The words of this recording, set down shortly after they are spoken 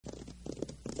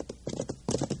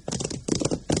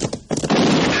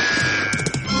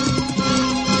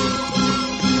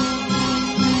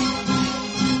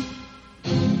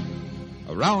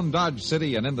around Dodge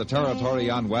City and in the territory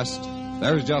on west,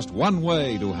 there's just one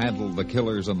way to handle the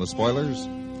killers and the spoilers,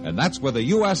 and that's with a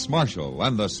U.S. Marshal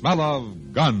and the smell of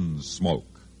Gunsmoke.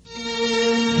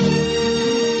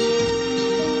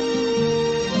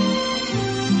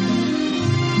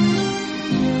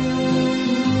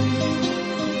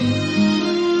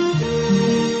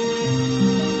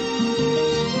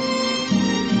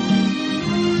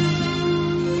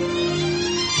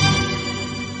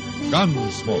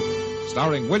 Gunsmoke,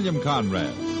 starring William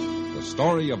Conrad, the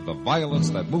story of the violence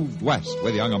that moved west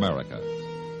with young America,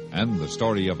 and the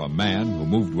story of a man who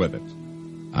moved with it.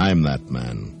 I'm that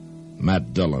man,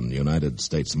 Matt Dillon, United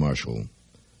States Marshal.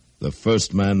 The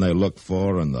first man they look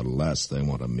for and the last they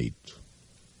want to meet.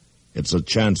 It's a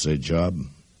chancy job,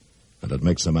 and it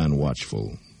makes a man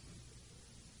watchful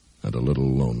and a little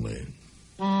lonely.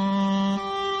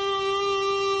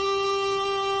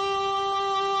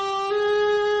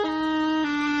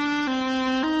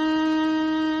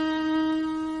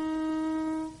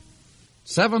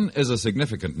 Seven is a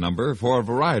significant number for a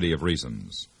variety of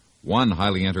reasons. One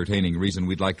highly entertaining reason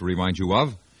we'd like to remind you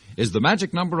of is the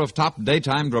magic number of top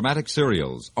daytime dramatic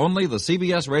serials only the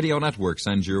CBS Radio Network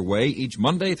sends your way each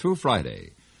Monday through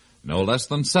Friday. No less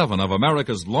than 7 of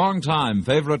America's longtime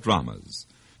favorite dramas.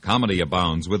 Comedy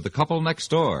abounds with The Couple Next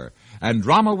Door, and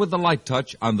drama with the light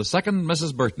touch on The Second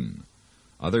Mrs. Burton.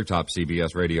 Other top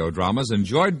CBS radio dramas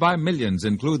enjoyed by millions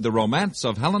include The Romance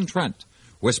of Helen Trent,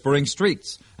 Whispering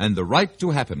Streets, and The Right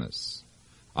to Happiness.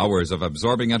 Hours of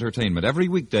absorbing entertainment every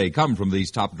weekday come from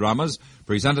these top dramas,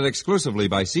 presented exclusively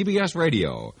by CBS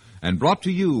Radio, and brought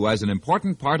to you as an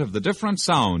important part of the different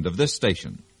sound of this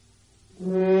station. Get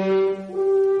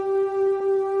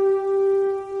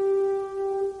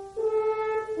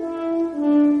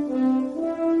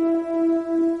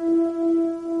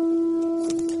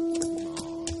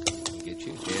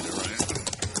your head around.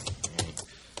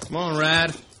 Come on,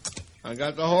 Rad. I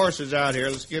got the horses out here.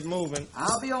 Let's get moving.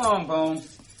 I'll be along, Bone.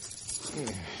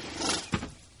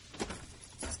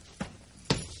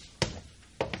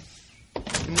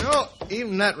 No,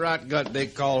 even that rot gut they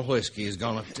call whiskey is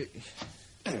gonna...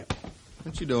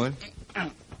 What you doing?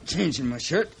 I'm changing my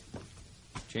shirt.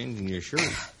 Changing your shirt?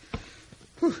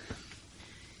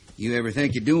 You ever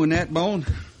think of doing that, Bone?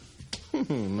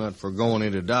 Not for going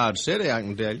into Dodge City, I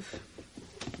can tell you.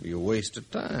 Be a waste of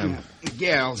time.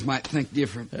 Gals might think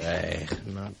different. Hey,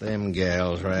 not them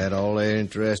gals, right? All they're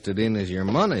interested in is your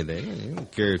money. They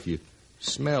don't care if you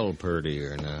smell purty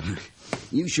or not.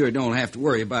 You sure don't have to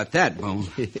worry about that, Bone.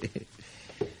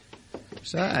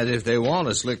 Besides, if they want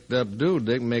a slicked-up dude,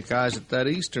 they can make eyes at that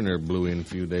Easterner blew in a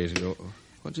few days ago.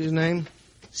 What's his name?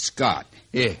 Scott.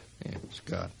 Yeah,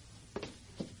 Scott.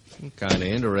 I'm kind of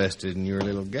interested in your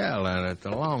little gal out at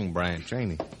the Long Branch,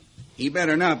 ain't he? He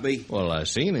better not be. Well, I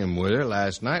seen him with her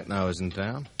last night when I was in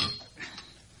town.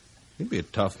 He'd be a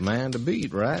tough man to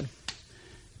beat, right?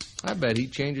 I bet he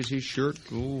changes his shirt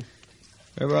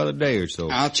every other day or so.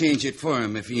 I'll change it for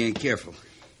him if he ain't careful.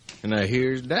 And now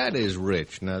here's Daddy's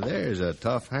rich. Now there's a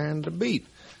tough hand to beat.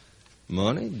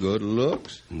 Money, good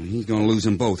looks. He's going to lose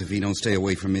them both if he don't stay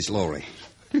away from Miss Laurie.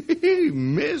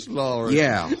 Miss Laurie?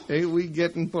 Yeah. Ain't we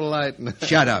getting polite now?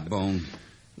 Shut up, Bone.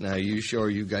 Now, you sure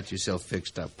you got yourself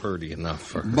fixed up purty enough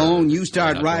for her? Bone, you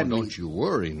start now, riding... Don't you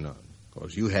worry none.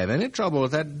 Because you have any trouble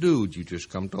with that dude, you just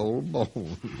come to old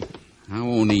Bone. I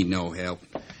won't need no help.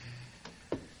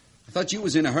 I thought you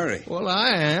was in a hurry. Well, I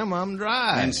am. I'm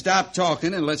dry. Then stop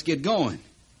talking and let's get going.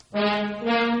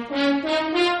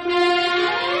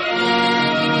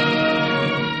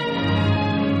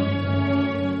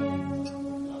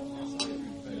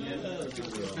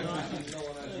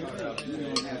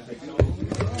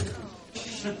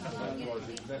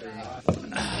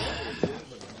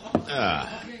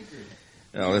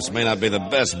 Well, this may not be the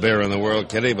best beer in the world,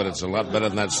 Kitty, but it's a lot better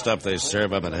than that stuff they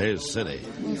serve up at Hayes City.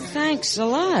 Well, thanks a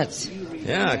lot.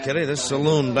 Yeah, Kitty, this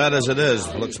saloon, bad as it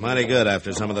is, looks mighty good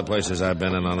after some of the places I've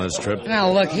been in on this trip.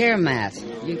 Now, look here, Matt.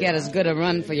 You get as good a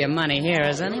run for your money here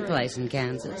as any place in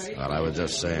Kansas. Well, I was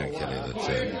just saying, Kitty,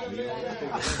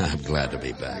 that I'm glad to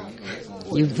be back.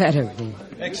 You better be.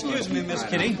 Excuse me, Miss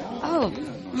Kitty. Oh,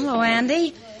 hello,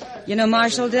 Andy. You know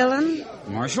Marshal Dillon?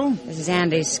 Marshal? This is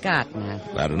Andy Scott,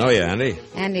 Matt. Glad to know you, Andy.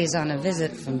 Andy's on a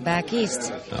visit from back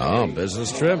east. Oh,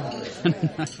 business trip?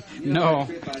 No,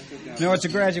 it's a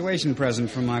graduation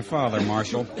present from my father,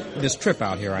 Marshal. This trip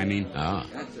out here, I mean. Ah.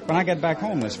 When I get back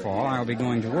home this fall, I'll be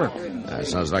going to work.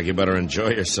 Sounds like you better enjoy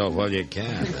yourself while you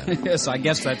can. Yes, I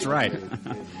guess that's right.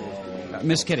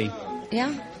 Miss Kitty.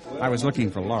 Yeah? I was looking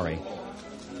for Laurie.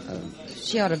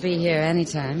 She ought to be here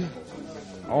anytime.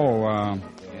 Oh,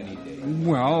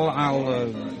 well,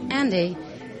 I'll... Andy,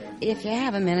 If you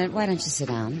have a minute, why don't you sit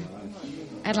down?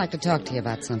 I'd like to talk to you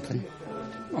about something.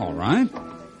 All right.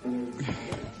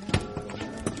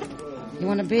 You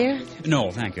want a beer?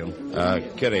 No, thank you.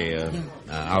 Kitty,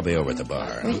 I'll be over at the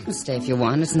bar. Well, you can stay if you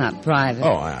want. It's not private.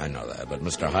 Oh, I know that, but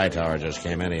Mr. Hightower just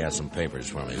came in. He has some papers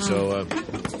for me, so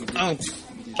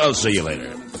I'll see you later.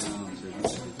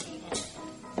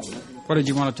 What did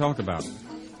you want to talk about?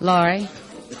 Laurie.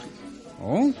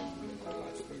 Oh?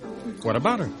 What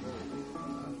about her?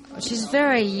 She's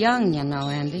very young, you know,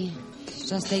 Andy. She's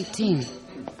just 18.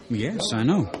 Yes, I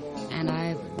know. And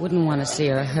I wouldn't want to see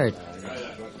her hurt.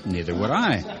 Neither would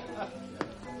I.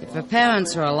 If her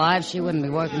parents were alive, she wouldn't be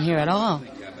working here at all.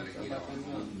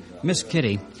 Miss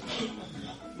Kitty,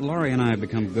 Laurie and I have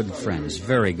become good friends,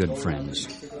 very good friends.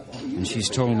 And she's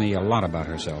told me a lot about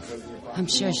herself. I'm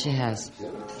sure she has.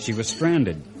 She was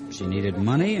stranded. She needed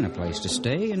money and a place to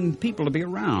stay and people to be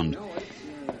around.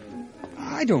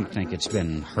 I don't think it's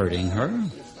been hurting her.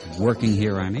 Working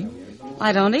here, I mean.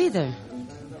 I don't either.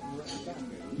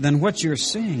 Then what you're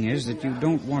saying is that you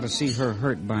don't want to see her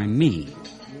hurt by me.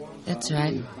 That's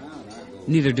right.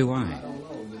 Neither do I.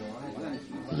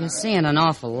 You're seeing an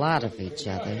awful lot of each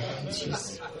other.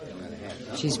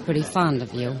 She's pretty fond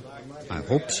of you. I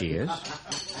hope she is.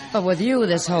 But with you,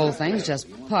 this whole thing's just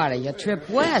part of your trip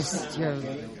west, your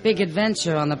big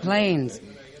adventure on the plains.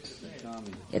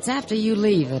 It's after you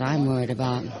leave that I'm worried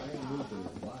about.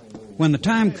 When the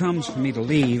time comes for me to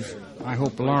leave, I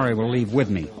hope Laurie will leave with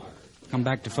me. Come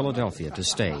back to Philadelphia to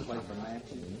stay.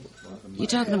 You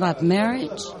talking about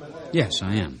marriage? Yes,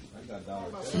 I am.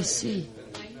 I see.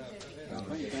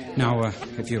 Now,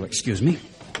 if you'll excuse me.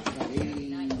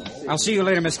 I'll see you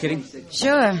later, Miss Kitty.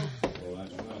 Sure.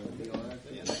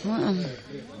 Well,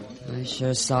 I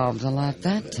sure solved a lot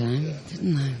that time,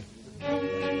 didn't I?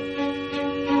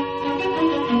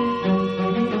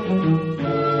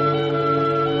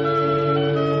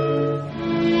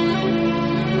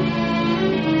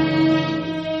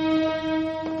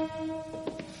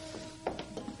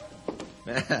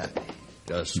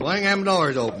 Just swing them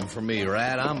doors open for me,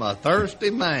 Rat. I'm a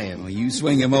thirsty man. Well, you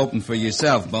swing them open for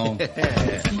yourself, Bone.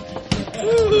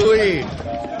 Ooh-wee.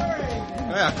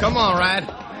 Yeah, come on,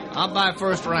 Rat. I'll buy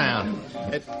first round.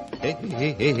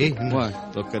 Hey.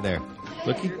 What? Look at there.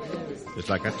 Looky. Just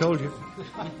like I told you.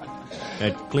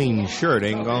 That clean shirt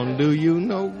ain't gonna do you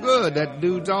no good. That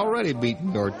dude's already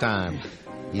beating your time.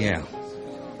 Yeah.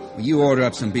 Well, you order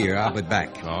up some beer. I'll be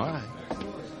back. All right.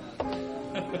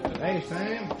 Hey,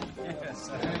 Sam.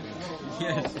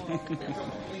 Yes.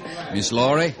 Miss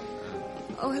Laurie,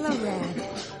 Oh, hello, Rad.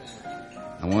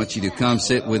 I want you to come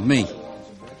sit with me.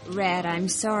 Rad, I'm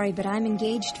sorry, but I'm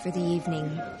engaged for the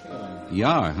evening. You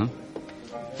are, huh?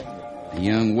 A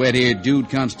young wet-eared dude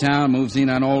comes to town, moves in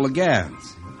on all the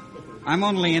gals. I'm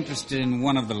only interested in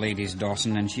one of the ladies,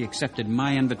 Dawson, and she accepted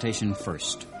my invitation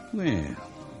first. Well,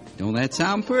 don't that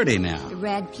sound pretty now?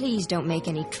 Rad, please don't make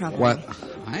any trouble. What?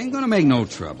 I ain't gonna make no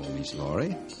trouble, Miss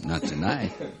Laurie. Not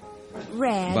tonight.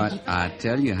 Rad. But I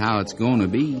tell you how it's gonna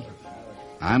be.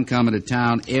 I'm coming to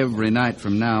town every night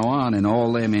from now on, and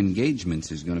all them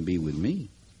engagements is gonna be with me.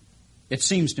 It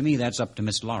seems to me that's up to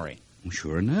Miss Laurie. Well,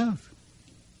 sure enough.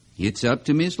 It's up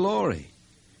to Miss Laurie.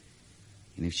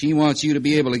 And if she wants you to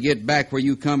be able to get back where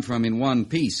you come from in one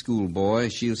piece, schoolboy,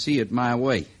 she'll see it my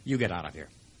way. You get out of here.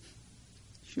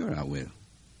 Sure I will.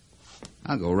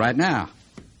 I'll go right now.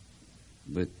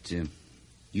 But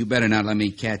you better not let me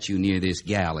catch you near this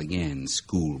gal again,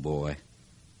 schoolboy.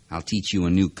 I'll teach you a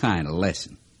new kind of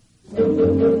lesson.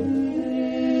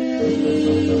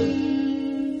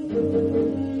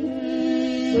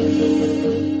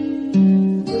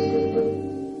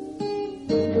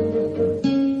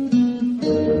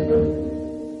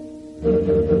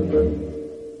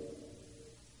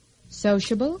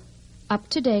 Sociable,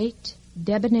 up-to-date,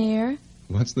 debonair.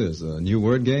 What's this, a new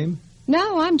word game?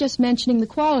 No, I'm just mentioning the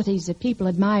qualities that people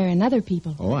admire in other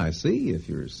people. Oh, I see. If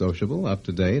you're sociable,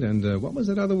 up-to-date, and what was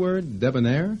that other word,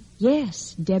 debonair?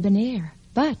 Yes, debonair.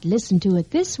 But listen to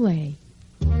it this way.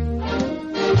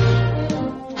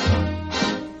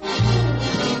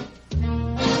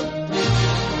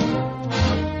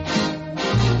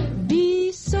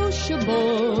 Be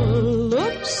sociable,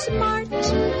 look smart,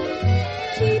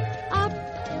 keep up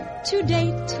to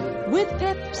date with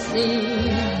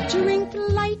Pepsi. Drink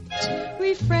light,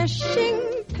 refreshing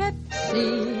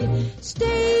Pepsi.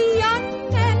 Stay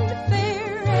young and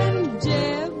fair and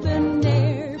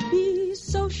debonair. Be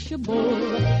sociable,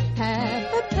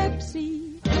 have a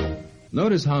Pepsi.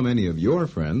 Notice how many of your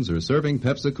friends are serving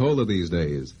Pepsi-Cola these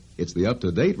days. It's the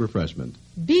up-to-date refreshment.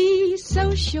 Be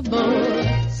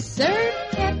sociable, serve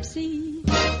Pepsi.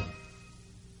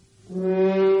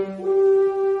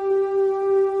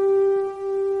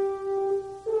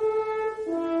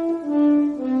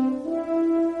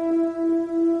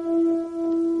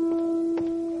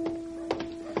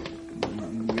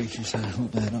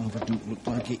 hope that offer don't look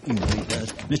like it usually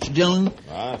does. Mr. Dillon?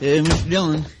 What? Mr.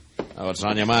 Dillon. Oh, what's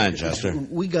on your mind, Chester?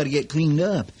 We got to get cleaned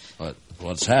up.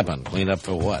 What's happened? Cleaned up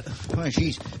for what? Why,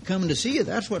 she's coming to see you.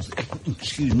 That's what's...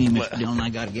 Excuse me, Mr. Dillon. I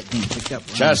got to get things picked up.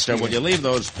 Chester, will you leave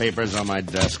those papers on my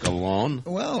desk alone?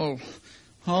 Well,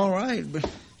 all right, but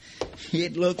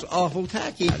it looks awful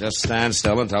tacky. Now just stand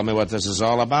still and tell me what this is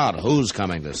all about. Who's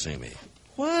coming to see me?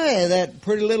 Why, that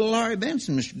pretty little Laurie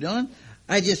Benson, Mr. Dillon.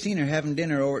 I just seen her having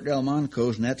dinner over at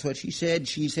Delmonico's, and that's what she said.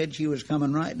 She said she was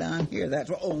coming right down here. That's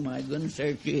what... Oh, my goodness,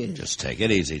 there she is. Just take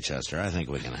it easy, Chester. I think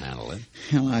we can handle it.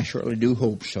 Well, I surely do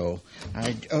hope so.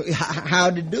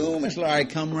 How'd you do, Miss Laurie?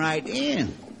 Come right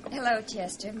in. Hello,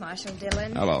 Chester. Marshal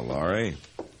Dillon. Hello, Laurie.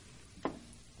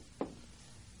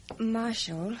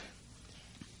 Marshal,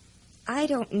 I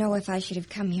don't know if I should have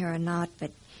come here or not,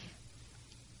 but...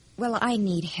 Well, I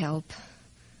need help.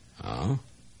 Oh?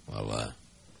 Well,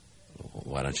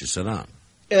 why don't you sit down?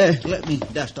 Let me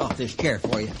dust off this chair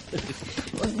for you.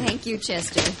 Well, thank you,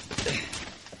 Chester.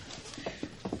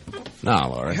 Now,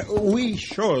 Laurie. We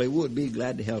surely would be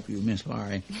glad to help you, Miss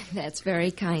Laurie. That's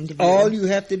very kind of you. All you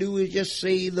have to do is just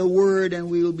say the word, and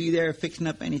we'll be there fixing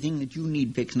up anything that you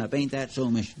need fixing up. Ain't that so,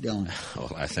 Mr. Dillon?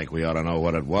 Well, I think we ought to know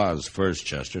what it was first,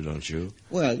 Chester, don't you?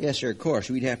 Well, yes, sir, of course.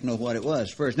 We'd have to know what it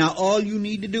was first. Now, all you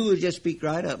need to do is just speak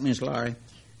right up, Miss Laurie.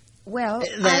 Well,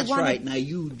 That's I wanted... right. Now,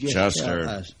 you just Chester. tell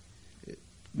us.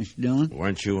 Mr. Dillon?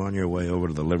 Weren't you on your way over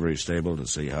to the livery stable to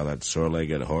see how that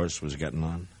sore-legged horse was getting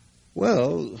on?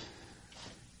 Well,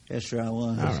 yes, sir, I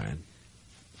was. All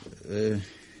right.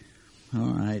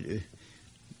 All right.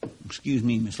 Excuse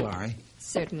me, Miss Laurie.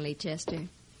 Certainly, Chester.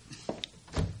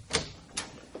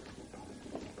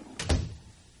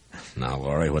 Now,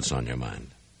 Laurie, what's on your mind?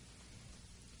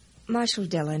 Marshal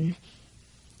Dillon,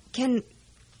 can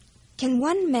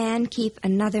one man keep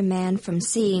another man from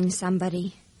seeing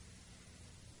somebody?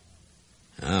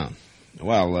 Oh.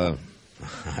 Well,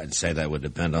 I'd say that would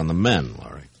depend on the men,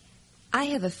 Laurie. I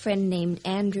have a friend named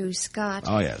Andrew Scott.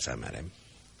 Oh, yes, I met him.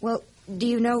 Well, do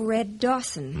you know Red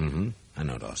Dawson? Mm-hmm. I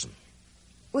know Dawson.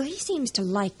 Well, he seems to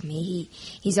like me.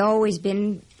 He's always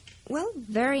been, well,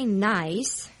 very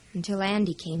nice until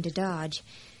Andy came to Dodge.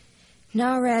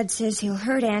 Now Rad says he'll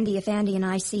hurt Andy if Andy and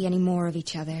I see any more of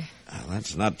each other.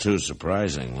 That's not too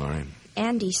surprising, Laurie.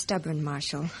 Andy's stubborn,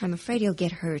 Marshal. I'm afraid he'll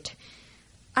get hurt.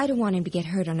 I don't want him to get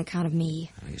hurt on account of me.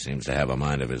 He seems to have a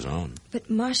mind of his own. But,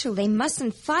 Marshal, they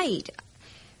mustn't fight.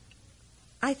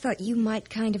 I thought you might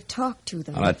kind of talk to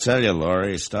them. Well, I tell you,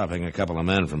 Laurie, stopping a couple of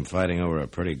men from fighting over a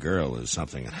pretty girl is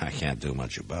something that I can't do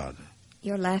much about.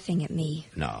 You're laughing at me.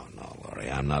 No,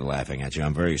 Laurie, I'm not laughing at you.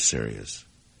 I'm very serious.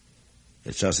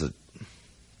 It's just that,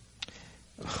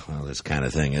 well, this kind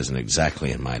of thing isn't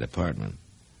exactly in my department.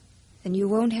 Then you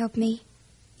won't help me?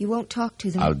 You won't talk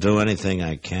to them? I'll do anything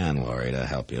I can, Laurie, to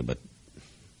help you, but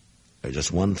there's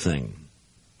just one thing.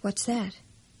 What's that?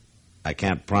 I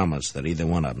can't promise that either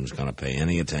one of them's going to pay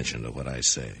any attention to what I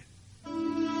say.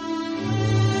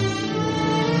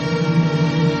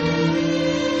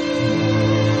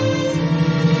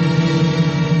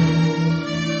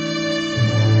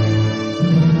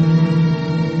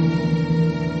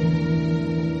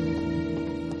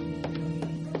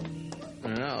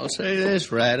 I'll say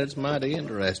this, Rat, it's mighty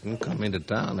interesting coming to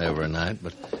town every night,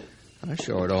 but I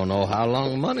sure don't know how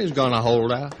long money's gonna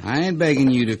hold out. I ain't begging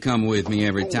you to come with me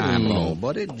every time, No, Bo.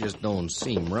 but it just don't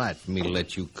seem right for me to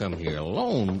let you come here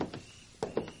alone.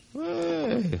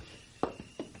 Hey,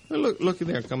 look at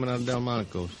there coming out of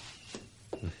Delmonico's.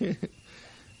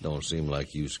 Don't seem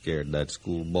like you scared that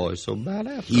schoolboy so bad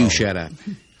after You all. shut up.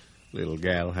 Little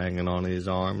gal hanging on his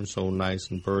arm, so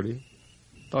nice and pretty.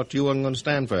 Thought you wasn't going to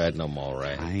stand for that no more,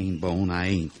 Rat. I ain't, Bone, I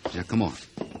ain't. Now, come on.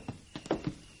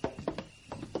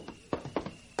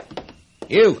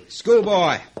 You,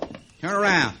 schoolboy, turn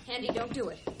around. Andy, don't do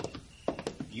it.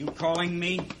 You calling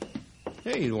me?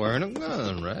 Hey, he's wearing a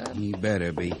gun, Rat. He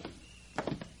better be.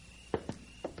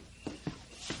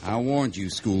 I warned you,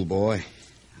 schoolboy.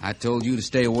 I told you to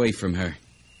stay away from her.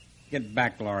 Get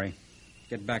back, Laurie.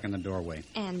 Get back in the doorway.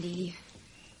 Andy.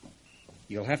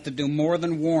 You'll have to do more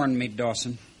than warn me,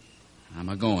 Dawson. I'm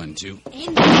a-going to.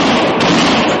 Andy.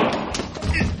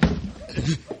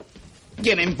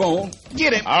 Get him, Bone.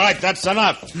 Get him. All right, that's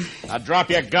enough. Now drop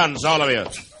your guns, all of you.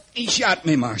 He shot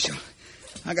me, Marshal.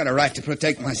 I got a right to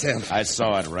protect myself. I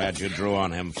saw it, Rad. You drew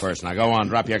on him first. Now go on,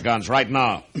 drop your guns right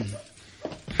now.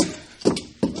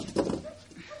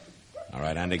 All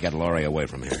right, Andy, get Laurie away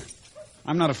from here.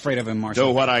 I'm not afraid of him, Marshal.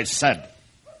 Do what I said.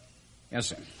 Yes,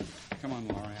 sir. Come on,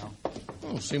 Laurie.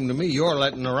 Well, seem to me you're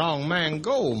letting the wrong man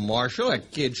go, Marshal.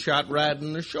 That kid shot right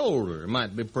in the shoulder. It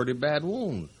might be a pretty bad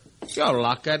wound. You ought to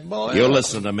lock that boy You up.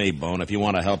 listen to me, Bone. If you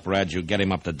want to help Red, you get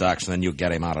him up to docks, then you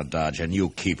get him out of Dodge, and you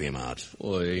keep him out.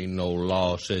 Well, ain't no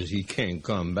law says he can't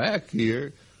come back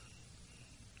here.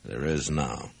 There is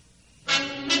now.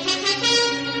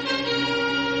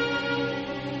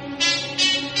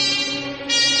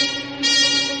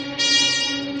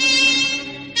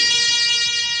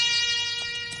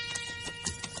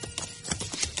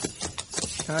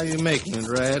 How you making it,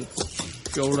 Rad?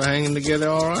 Shoulder hanging together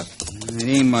all right? It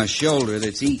ain't my shoulder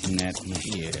that's eating at me.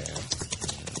 Yeah.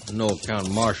 No account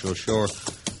Marshall sure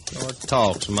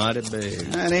talks mighty big.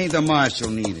 That ain't the marshal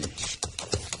neither.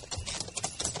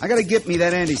 I gotta get me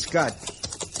that Andy Scott.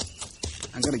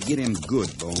 I gotta get him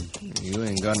good, Bone. You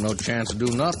ain't got no chance to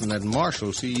do nothing. That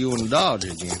Marshal see you in Dodge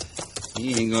again.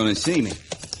 He ain't gonna see me.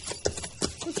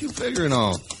 What you figuring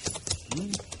on?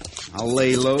 I'll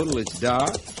lay low till it's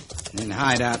dark, and then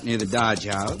hide out near the Dodge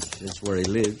house. That's where he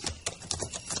lives.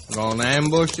 Gonna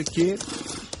ambush the kid?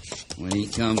 When he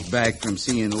comes back from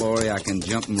seeing Laurie, I can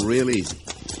jump him real easy.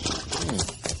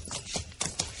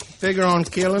 Figure on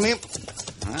killing him?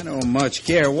 I don't much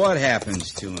care what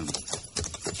happens to him.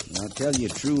 I'll tell you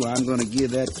true, I'm going to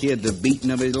give that kid the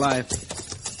beating of his life.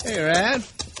 Hey, Rad.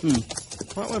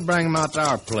 Why don't we bring him out to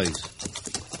our place?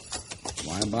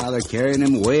 Why bother carrying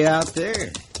him way out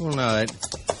there? Well, no,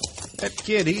 that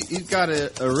kid, he's got a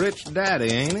rich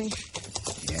daddy, ain't he?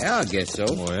 Yeah, I guess so.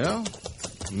 Well,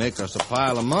 make us a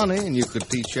pile of money, and you could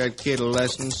teach that kid a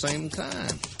lesson the same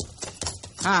time.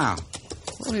 How?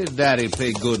 Well, his daddy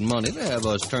paid good money to have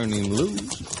us turn him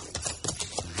loose.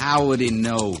 How would he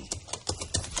know?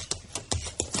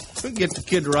 We'll get the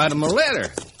kid to write him a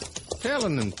letter,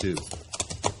 telling him to.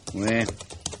 Well,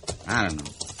 I don't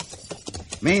know.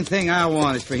 Main thing I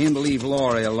want is for him to leave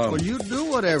Laurie alone. Well, you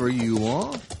do whatever you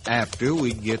want after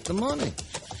we get the money.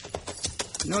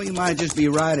 You know, you might just be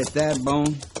right at that,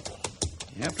 Bone.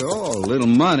 After all, a little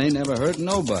money never hurt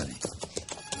nobody.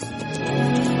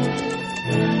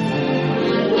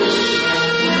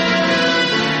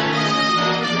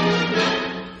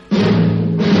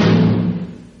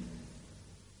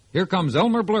 Here comes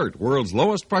Elmer Blurt, world's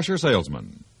lowest pressure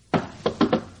salesman.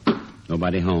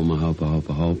 Nobody home, I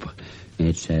hope.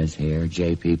 It says here,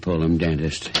 J.P. Pullum,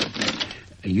 dentist.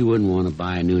 You wouldn't want to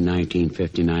buy a new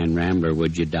 1959 Rambler,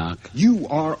 would you, Doc? You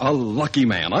are a lucky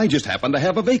man. I just happen to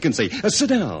have a vacancy. Sit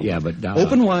down. Yeah, but Doc...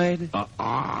 Open wide.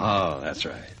 Oh, that's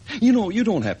right. You know, you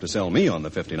don't have to sell me on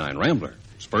the 59 Rambler.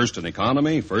 It's first in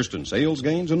economy, first in sales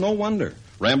gains, and no wonder.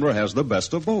 Rambler has the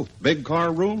best of both. Big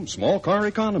car room, small car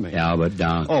economy. Yeah, but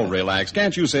Doc... Oh, relax.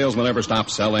 Can't you salesmen ever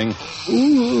stop selling?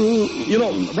 You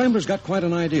know, Rambler's got quite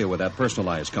an idea with that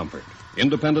personalized comfort.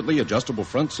 Independently adjustable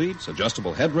front seats,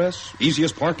 adjustable headrests,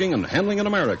 easiest parking and handling in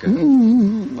America.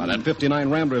 Why, that 59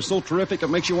 Rambler is so terrific it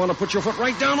makes you want to put your foot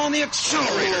right down on the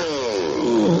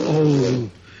accelerator.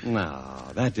 No,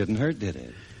 that didn't hurt, did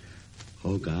it?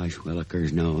 Oh, gosh,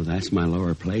 Willikers, no. That's my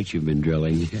lower plate you've been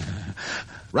drilling.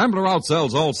 Rambler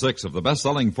outsells all 6 of the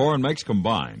best-selling foreign makes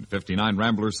combined. 59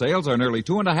 Rambler sales are nearly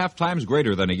 2.5 times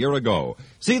greater than a year ago.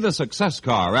 See the success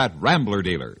car at Rambler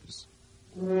dealers.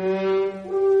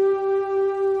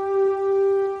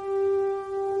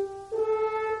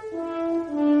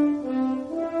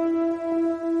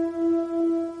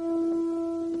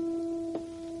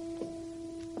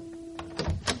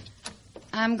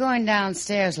 I'm going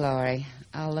downstairs, Laurie.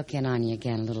 I'll look in on you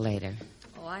again a little later.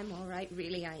 Oh, I'm all right,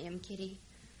 really, I am, Kitty.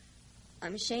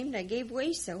 I'm ashamed I gave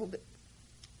way so, but...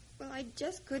 Well, I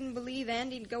just couldn't believe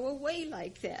Andy'd go away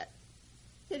like that.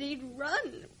 That he'd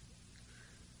run.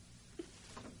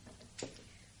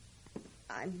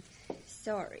 I'm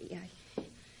sorry.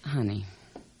 Honey,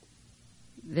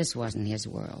 this wasn't his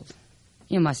world.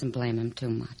 You mustn't blame him too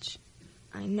much.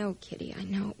 I know, Kitty, I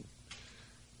know.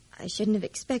 I shouldn't have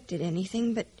expected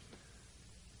anything, but...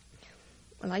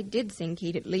 Well, I did think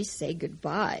he'd at least say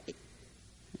goodbye.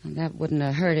 That wouldn't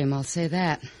have hurt him, I'll say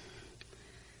that.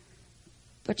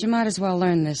 But you might as well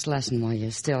learn this lesson while you're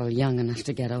still young enough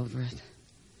to get over it.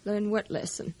 Learn what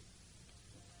lesson?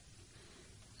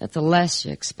 That the less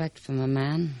you expect from a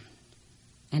man,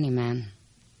 any man,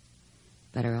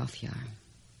 better off you are.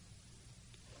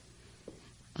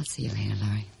 I'll see you later,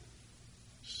 Laurie.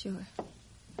 Sure.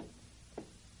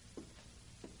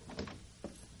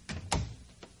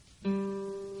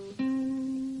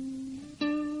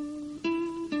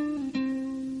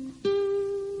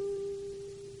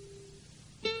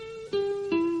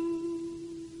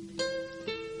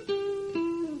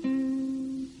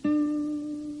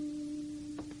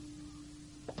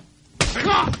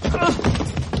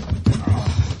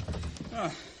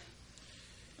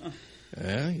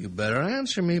 Well, you better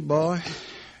answer me, boy.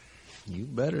 You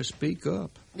better speak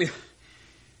up.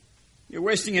 You're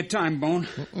wasting your time, Bone.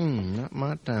 Not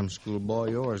my time, schoolboy.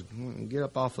 Yours. Get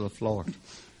up off of the floor.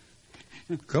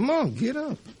 Come on, get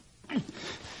up.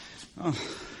 Oh.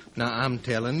 Now, I'm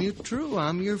telling you true.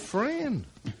 I'm your friend.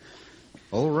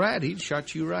 Old Rat, he'd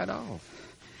shot you right off.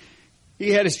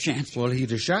 He had his chance. Well,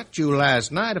 he'd have shot you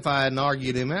last night if I hadn't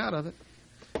argued him out of it.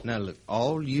 Now, look,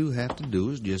 all you have to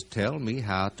do is just tell me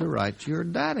how to write to your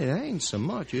daddy. That ain't so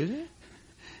much, is it?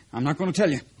 I'm not going to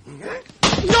tell you.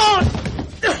 No!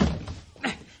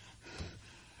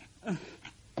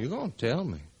 You're going to tell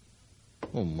me.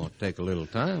 Oh, it might take a little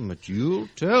time, but you'll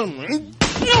tell me.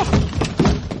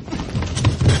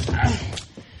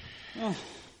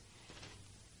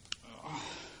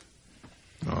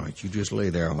 All right, you just lay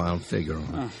there while I figure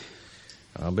on it.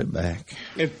 I'll be back.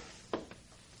 It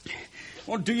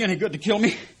won't do you any good to kill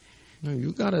me. No,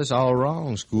 you got us all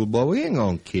wrong, schoolboy. We ain't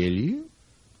going to kill you.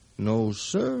 No,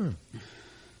 sir.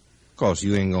 Of course,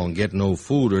 you ain't going to get no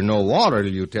food or no water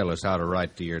till you tell us how to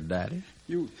write to your daddy.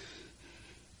 You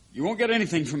won't get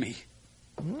anything from me.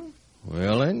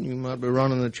 Well, then, you might be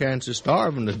running the chance of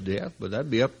starving to death, but that'd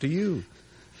be up to you.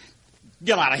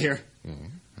 Get out of here.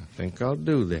 I think I'll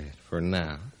do that for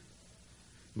now.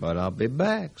 But I'll be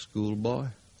back, schoolboy.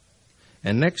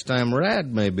 And next time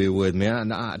Rad may be with me,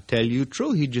 I tell you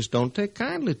true, he just don't take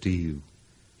kindly to you.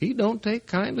 He don't take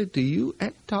kindly to you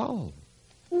at all.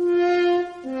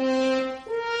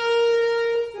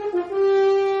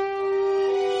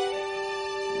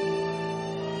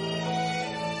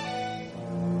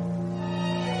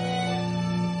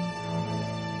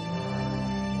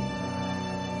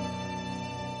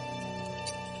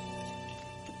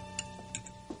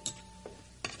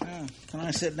 Can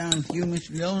I sit down with you,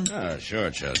 Mr. Dillon? Sure,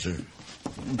 Chester.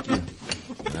 Thank you.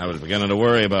 I was beginning to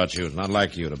worry about you. It's not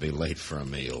like you to be late for a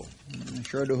meal. I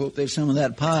sure do hope there's some of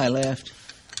that pie left.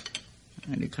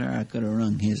 I declare I could have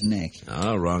wrung his neck.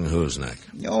 Wrung whose neck?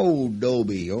 Old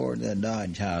Dobie, or the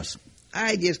Dodge House.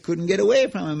 I just couldn't get away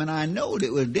from him, and I knowed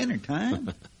it was dinner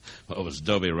time. What was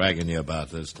Dobie ragging you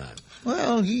about this time?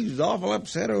 Well, he's awful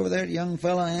upset over that young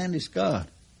fella, Andy Scott.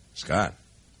 Scott?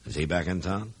 Is he back in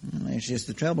town? Well, that's just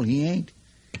the trouble. He ain't.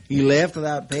 He left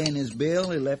without paying his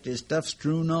bill. He left his stuff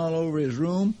strewn all over his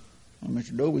room. Well,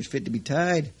 Mr. Dobie's fit to be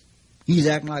tied. He's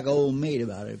acting like an old maid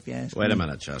about it, if you ask me. Wait a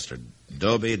minute, Chester.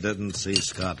 Dobie didn't see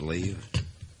Scott leave?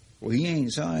 Well, he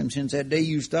ain't saw him since that day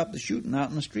you stopped the shooting out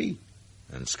in the street.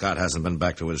 And Scott hasn't been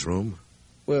back to his room?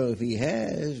 Well, if he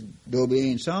has,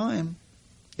 Dobie ain't saw him.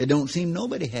 It don't seem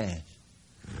nobody has.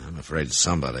 I'm afraid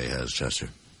somebody has, Chester.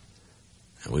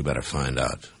 And we better find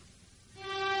out.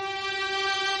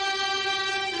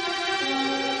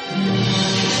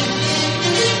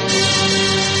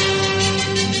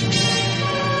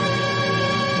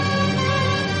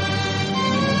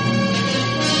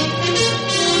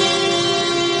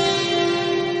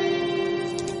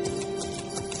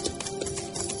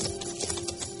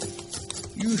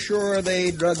 You sure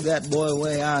they drug that boy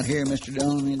away out here, Mr.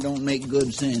 Dillon? It don't make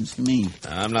good sense to me.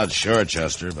 I'm not sure,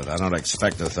 Chester, but I don't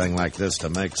expect a thing like this to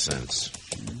make sense.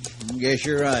 I guess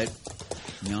you're right.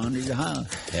 Yonder's the house.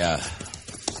 Yeah.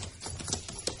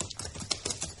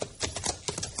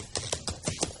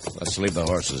 Let's leave the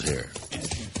horses here.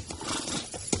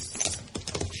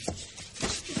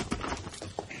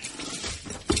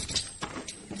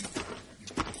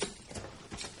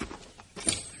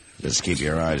 Just keep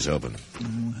your eyes open.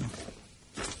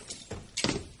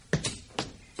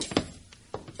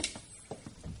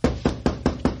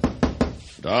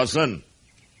 Dawson,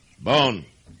 Bone,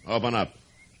 open up.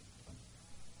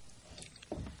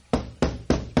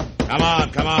 Come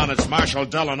on, it's Marshal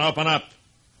Dillon, open up.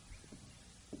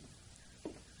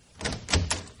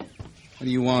 What do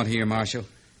you want here, Marshal?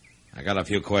 I got a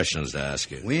few questions to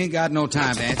ask you. We ain't got no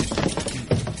time to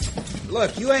answer.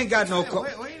 Look, you ain't got no...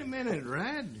 Wait a minute,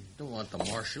 Rad. Don't want the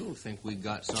marshal to think we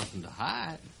got something to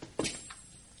hide.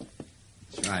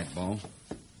 That's right, Bo.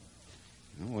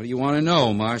 Well, what do you want to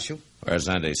know, Marshal? Where's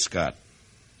Andy Scott?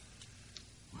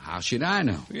 How should I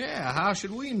know? Yeah, how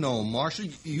should we know, Marshal?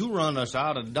 You run us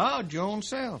out of Dodge your own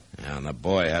self. Yeah, and the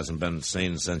boy hasn't been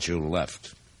seen since you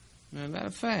left. Is that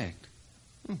a fact?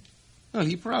 Well,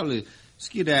 he probably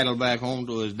skedaddled back home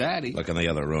to his daddy. Look in the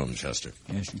other room, Chester.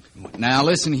 Yes, sir. Now,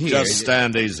 listen here. Just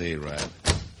stand easy, Rad.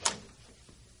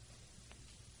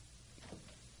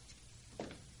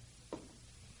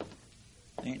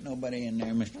 Ain't nobody in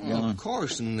there, Mr. Dillon. Of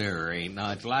course there ain't.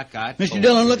 Now, it's like I Mr. told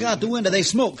Dillon, you. look out the window. There's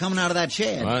smoke coming out of that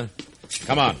shed. What?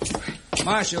 Come on.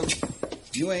 Marshal,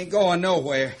 you ain't going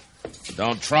nowhere.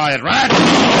 Don't try it, Rad!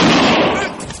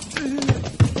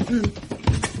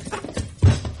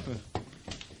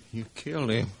 You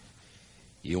killed him.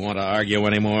 You want to argue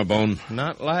anymore, Bone?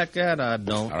 Not like that, I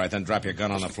don't. All right, then drop your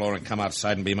gun on the floor and come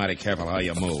outside and be mighty careful how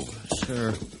you move.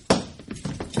 Sure.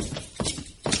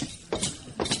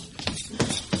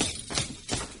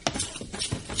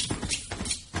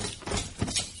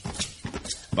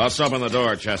 Bust open the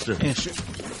door, Chester. Yes, sir.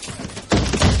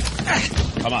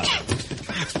 Come on.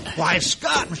 Why, it's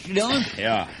Scott, Mr. Dillon.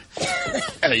 Yeah.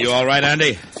 Are you all right,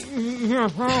 Andy? Here,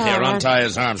 untie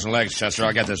his arms and legs, Chester.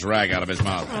 I'll get this rag out of his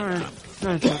mouth.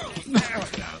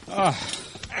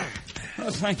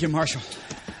 Thank you, Marshal.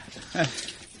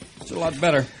 It's a lot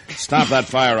better. Stop that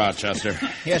fire out, Chester.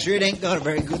 Yes, sir, it ain't got a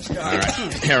very good start. All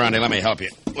right. Here, Andy, let me help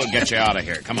you. We'll get you out of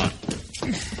here. Come on.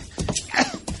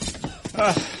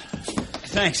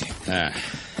 Thanks. Now,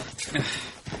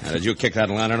 did you kick that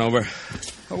lantern over?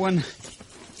 When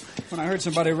I heard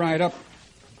somebody ride up,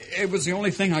 it was the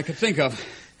only thing I could think of.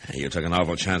 You took an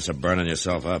awful chance of burning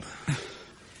yourself up.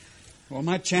 Well,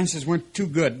 my chances weren't too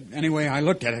good, anyway I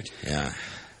looked at it. Yeah.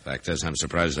 Fact is, I'm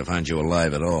surprised to find you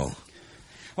alive at all.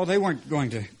 Oh, they weren't going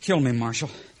to kill me, Marshal.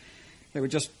 They were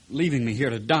just leaving me here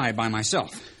to die by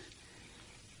myself.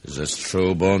 Is this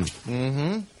true, Bone?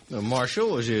 Mm-hmm. The Marshal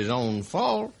was his own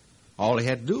fault. All he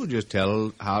had to do was just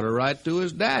tell how to write to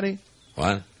his daddy.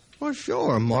 What? Well,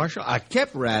 sure, Marshal. I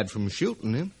kept Rad from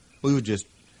shooting him. We were just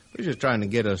trying to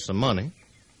get us some money.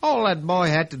 All that boy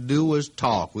had to do was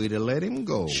talk. We'd have let him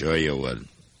go. Sure you would.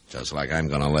 Just like I'm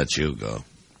going to let you go.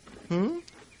 Huh?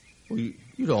 Well,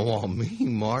 you don't want me,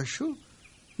 Marshal.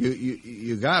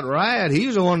 You got Rad.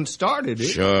 He's the one that started it.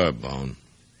 Sure, Bone.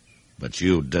 But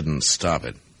you didn't stop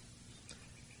it.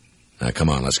 Now, come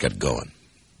on, let's get going.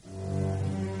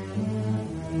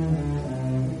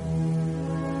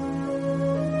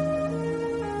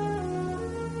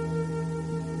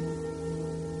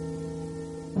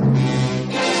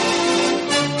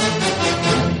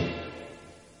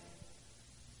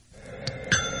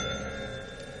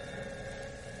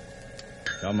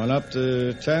 Coming up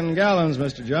to 10 gallons,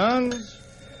 Mr. Johns.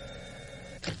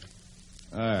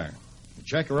 There.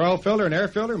 Check your oil filter and air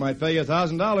filter might pay you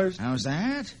 $1,000. How's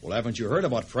that? Well, haven't you heard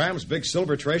about Fram's big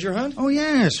silver treasure hunt? Oh,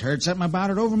 yes. Heard something about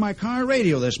it over my car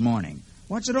radio this morning.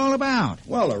 What's it all about?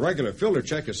 Well, a regular filter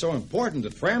check is so important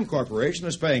that Fram Corporation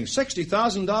is paying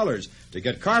 $60,000 to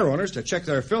get car owners to check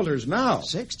their filters now.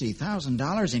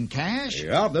 $60,000 in cash?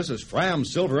 Yeah, this is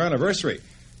Fram's silver anniversary.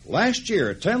 Last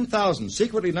year, 10,000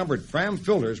 secretly numbered Fram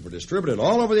filters were distributed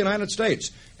all over the United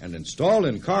States and installed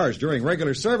in cars during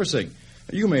regular servicing.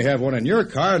 You may have one in your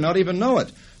car and not even know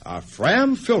it. A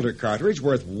Fram filter cartridge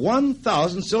worth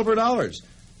 1,000 silver dollars.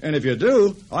 And if you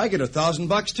do, I get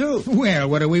 $1,000 too. Well,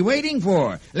 what are we waiting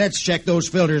for? Let's check those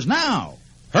filters now.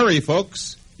 Hurry,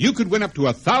 folks. You could win up to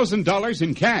 $1,000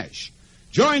 in cash.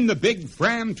 Join the big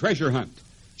Fram treasure hunt.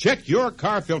 Check your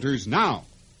car filters now.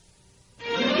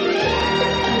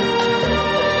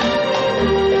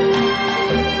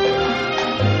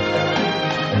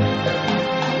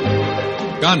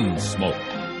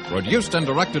 Gunsmoke, produced and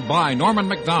directed by Norman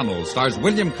Macdonald, stars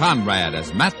William Conrad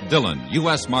as Matt Dillon,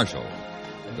 U.S. Marshal.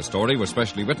 The story was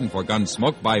specially written for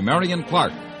Gunsmoke by Marion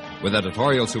Clark, with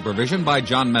editorial supervision by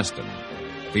John Meston.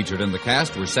 Featured in the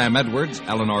cast were Sam Edwards,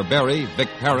 Eleanor Berry, Vic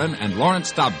Perrin, and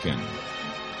Lawrence Dobkin.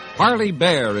 Parley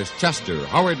Bear is Chester,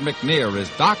 Howard McNear is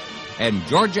Doc, and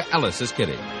Georgia Ellis is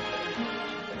Kitty.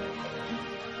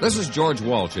 This is George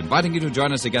Walsh inviting you to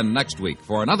join us again next week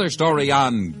for another story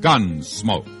on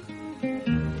Gunsmoke.